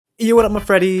Yo, what up my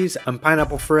Freddies? I'm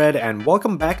PineappleFred and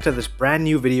welcome back to this brand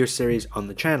new video series on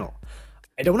the channel.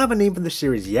 I don't have a name for the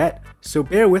series yet, so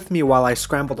bear with me while I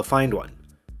scramble to find one.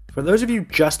 For those of you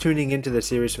just tuning into the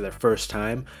series for the first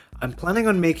time, I'm planning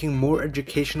on making more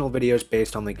educational videos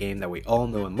based on the game that we all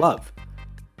know and love.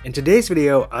 In today's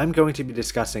video, I'm going to be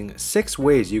discussing 6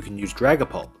 ways you can use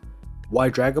Dragapult. Why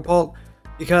Dragapult?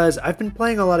 Because I've been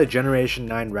playing a lot of Generation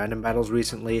 9 random battles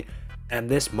recently, and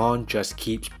this mon just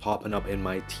keeps popping up in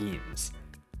my teams.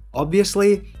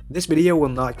 Obviously, this video will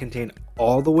not contain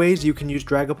all the ways you can use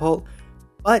Dragapult,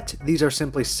 but these are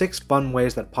simply 6 fun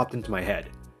ways that popped into my head.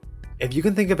 If you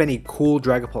can think of any cool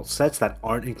Dragapult sets that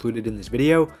aren't included in this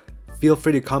video, feel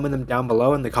free to comment them down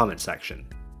below in the comment section.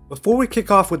 Before we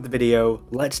kick off with the video,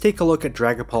 let's take a look at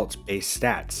Dragapult's base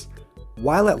stats.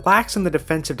 While it lacks in the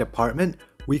defensive department,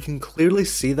 we can clearly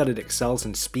see that it excels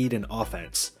in speed and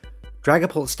offense.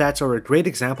 Dragapult stats are a great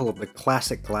example of the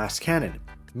classic glass cannon,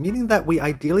 meaning that we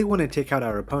ideally want to take out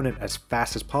our opponent as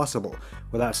fast as possible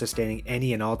without sustaining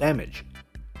any and all damage.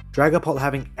 Dragapult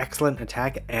having excellent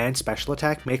attack and special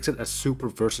attack makes it a super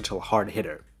versatile hard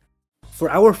hitter. For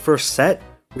our first set,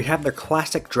 we have the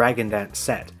classic Dragon Dance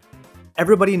set.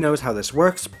 Everybody knows how this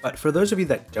works, but for those of you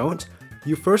that don't,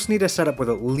 you first need to set up with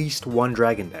at least one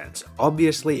Dragon Dance.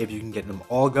 Obviously, if you can get them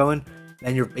all going,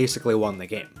 then you've basically won the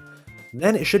game.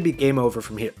 Then it should be game over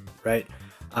from here, right?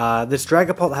 This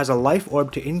Dragapult has a life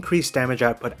orb to increase damage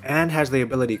output and has the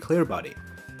ability Clear Body.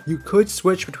 You could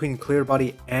switch between Clear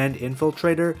Body and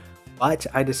Infiltrator, but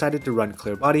I decided to run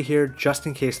Clear Body here just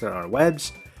in case there are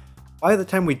webs. By the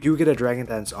time we do get a Dragon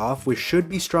Dance off, we should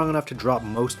be strong enough to drop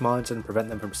most mons and prevent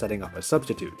them from setting up a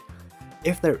substitute.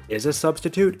 If there is a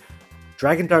substitute,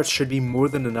 Dragon Darts should be more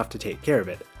than enough to take care of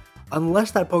it,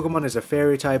 unless that Pokemon is a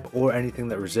fairy type or anything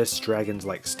that resists dragons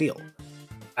like Steel.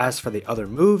 As for the other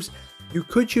moves, you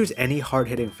could choose any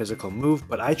hard-hitting physical move,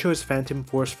 but I chose Phantom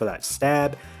Force for that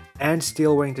stab, and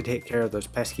Steel Wing to take care of those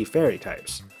pesky fairy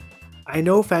types. I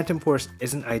know Phantom Force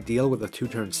isn't ideal with a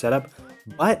 2-turn setup,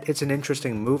 but it's an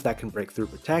interesting move that can break through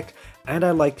Protect, and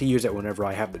I like to use it whenever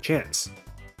I have the chance.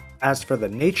 As for the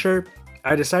nature,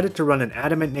 I decided to run an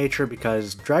Adamant nature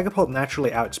because Dragapult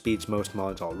naturally outspeeds most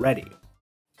mons already.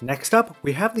 Next up,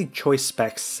 we have the Choice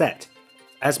Specs set.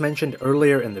 As mentioned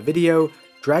earlier in the video,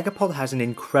 Dragapult has an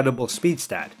incredible speed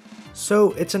stat,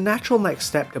 so it's a natural next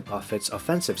step to buff its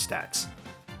offensive stats.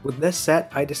 With this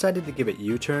set, I decided to give it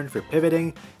U-turn for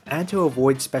pivoting and to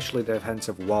avoid specially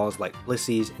defensive walls like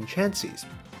Blissey's and Chansey's.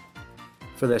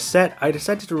 For this set, I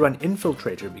decided to run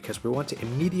Infiltrator because we want to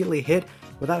immediately hit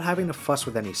without having to fuss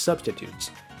with any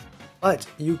substitutes. But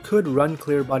you could run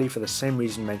Clear Body for the same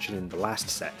reason mentioned in the last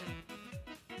set.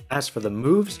 As for the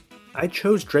moves, I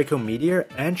chose Draco Meteor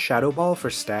and Shadow Ball for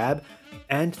stab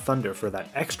and Thunder for that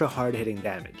extra hard hitting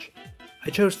damage. I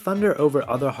chose Thunder over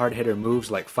other hard hitter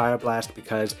moves like Fire Blast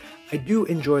because I do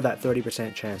enjoy that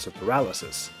 30% chance of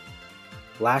paralysis.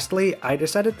 Lastly, I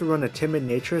decided to run a Timid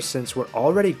nature since we're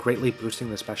already greatly boosting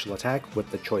the special attack with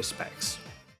the choice specs.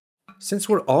 Since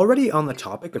we're already on the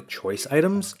topic of choice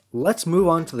items, let's move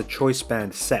on to the choice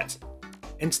band set.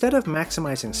 Instead of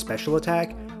maximizing special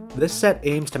attack, this set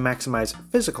aims to maximize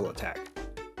physical attack.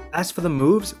 As for the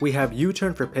moves, we have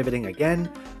U-turn for pivoting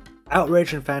again,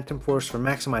 Outrage and Phantom Force for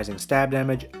maximizing stab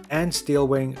damage, and Steel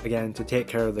Wing again to take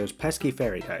care of those pesky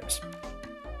fairy types.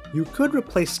 You could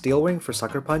replace Steel Wing for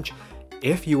Sucker Punch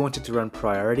if you wanted to run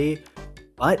priority,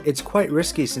 but it's quite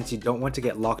risky since you don't want to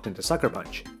get locked into Sucker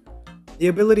Punch. The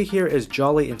ability here is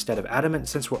Jolly instead of Adamant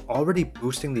since we're already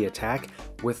boosting the attack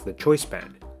with the choice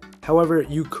band. However,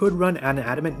 you could run an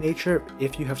Adamant nature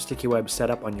if you have Sticky Web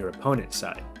set up on your opponent's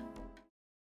side.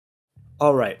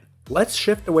 Alright, let's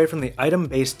shift away from the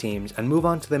item-based teams and move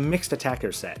on to the mixed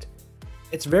attacker set.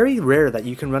 It's very rare that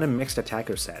you can run a mixed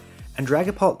attacker set, and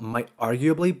Dragapult might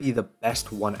arguably be the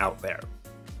best one out there.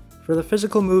 For the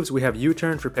physical moves, we have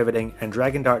U-turn for pivoting and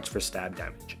Dragon Darts for stab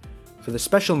damage. For the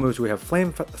special moves, we have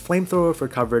Flamethrower for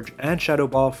coverage and Shadow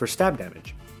Ball for stab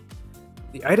damage.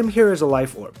 The item here is a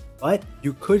Life Orb, but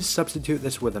you could substitute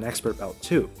this with an Expert Belt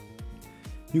too.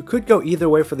 You could go either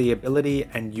way for the ability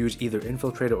and use either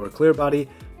Infiltrator or Clear Body,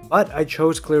 but I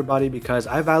chose Clear Body because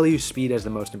I value speed as the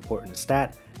most important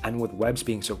stat, and with webs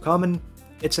being so common,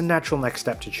 it's a natural next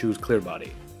step to choose Clear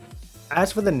Body.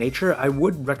 As for the nature, I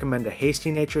would recommend a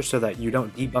Hasty nature so that you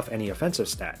don't debuff any offensive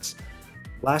stats.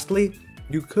 Lastly,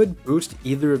 you could boost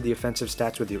either of the offensive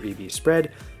stats with your EV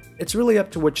spread. It's really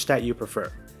up to which stat you prefer.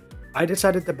 I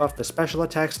decided to buff the special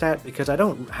attack stat because I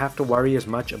don't have to worry as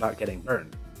much about getting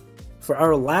burned. For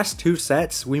our last 2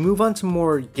 sets, we move on to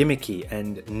more gimmicky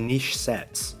and niche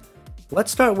sets.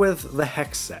 Let's start with the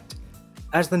Hex set.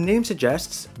 As the name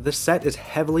suggests, this set is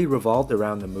heavily revolved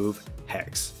around the move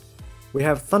Hex. We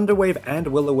have Thunder Wave and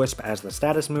Will-O-Wisp as the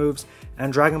status moves,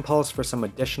 and Dragon Pulse for some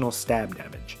additional stab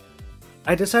damage.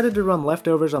 I decided to run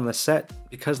leftovers on this set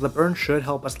because the burn should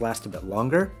help us last a bit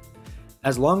longer,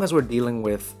 as long as we're dealing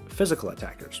with physical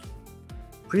attackers.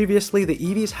 Previously, the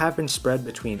EVs have been spread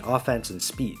between offense and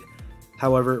speed.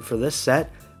 However, for this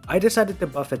set, I decided to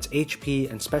buff its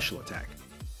HP and special attack.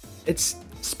 Its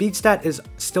speed stat is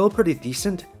still pretty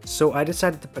decent, so I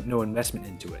decided to put no investment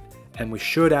into it, and we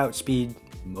should outspeed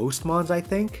most mons, I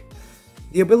think.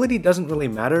 The ability doesn't really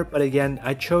matter, but again,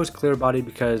 I chose Clear Body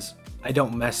because I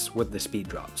don't mess with the speed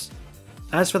drops.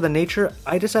 As for the nature,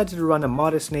 I decided to run a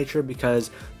modest nature because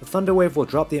the Thunder Wave will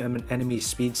drop the enemy's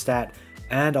speed stat,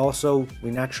 and also we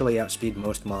naturally outspeed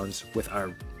most mons with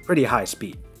our pretty high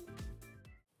speed.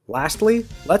 Lastly,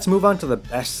 let's move on to the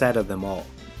best set of them all.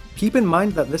 Keep in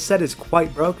mind that this set is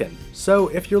quite broken, so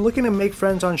if you're looking to make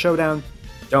friends on Showdown,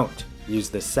 don't use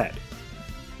this set.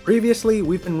 Previously,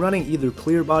 we've been running either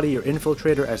Clear Body or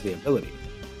Infiltrator as the ability,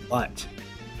 but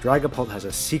Dragapult has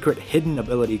a secret hidden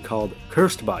ability called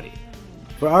Cursed Body.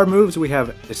 For our moves we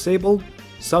have Disabled,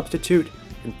 Substitute,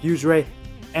 Confuse Ray,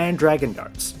 and Dragon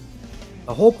Darts.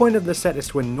 The whole point of this set is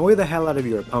to annoy the hell out of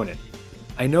your opponent.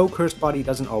 I know Cursed Body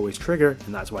doesn't always trigger,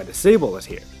 and that's why Disable is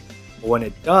here, but when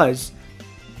it does,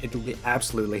 it will be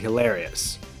absolutely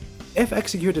hilarious. If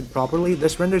executed properly,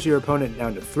 this renders your opponent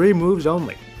down to 3 moves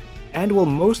only, and will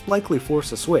most likely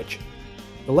force a switch.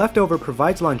 The leftover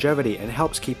provides longevity and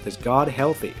helps keep this god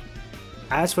healthy.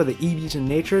 As for the EVs and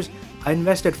natures, I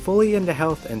invested fully into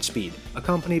health and speed,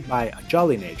 accompanied by a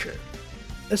jolly nature.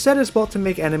 The set is built to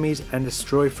make enemies and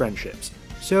destroy friendships,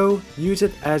 so use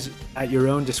it at your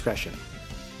own discretion.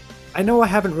 I know I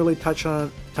haven't really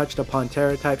touched upon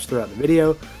Terra types throughout the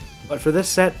video, but for this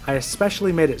set, I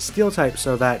especially made it Steel type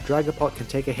so that Dragapult can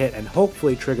take a hit and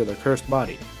hopefully trigger the Cursed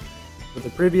Body. With the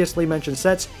previously mentioned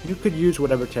sets, you could use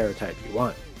whatever Terra type you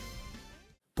want.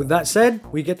 With that said,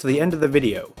 we get to the end of the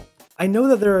video. I know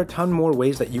that there are a ton more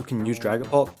ways that you can use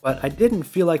Dragapult, but I didn't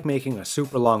feel like making a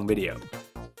super long video.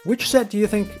 Which set do you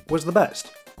think was the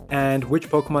best? And which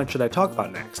Pokemon should I talk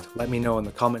about next? Let me know in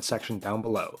the comment section down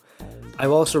below.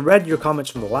 I've also read your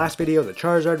comments from the last video, the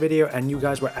Charizard video, and you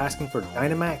guys were asking for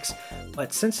Dynamax,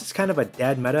 but since it's kind of a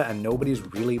dead meta and nobody's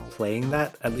really playing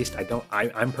that, at least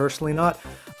I'm personally not,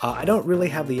 I don't really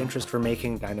have the interest for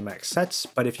making Dynamax sets,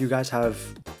 but if you guys have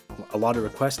a lot of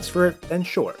requests for it, then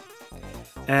sure.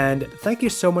 And thank you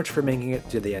so much for making it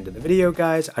to the end of the video,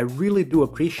 guys. I really do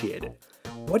appreciate it.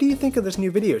 What do you think of this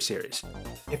new video series?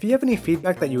 If you have any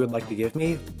feedback that you would like to give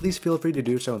me, please feel free to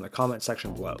do so in the comment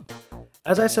section below.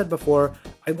 As I said before,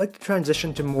 I'd like to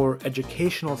transition to more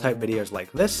educational type videos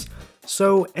like this,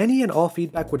 so any and all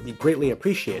feedback would be greatly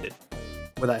appreciated.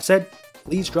 With that said,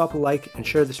 please drop a like and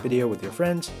share this video with your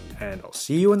friends, and I'll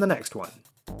see you in the next one.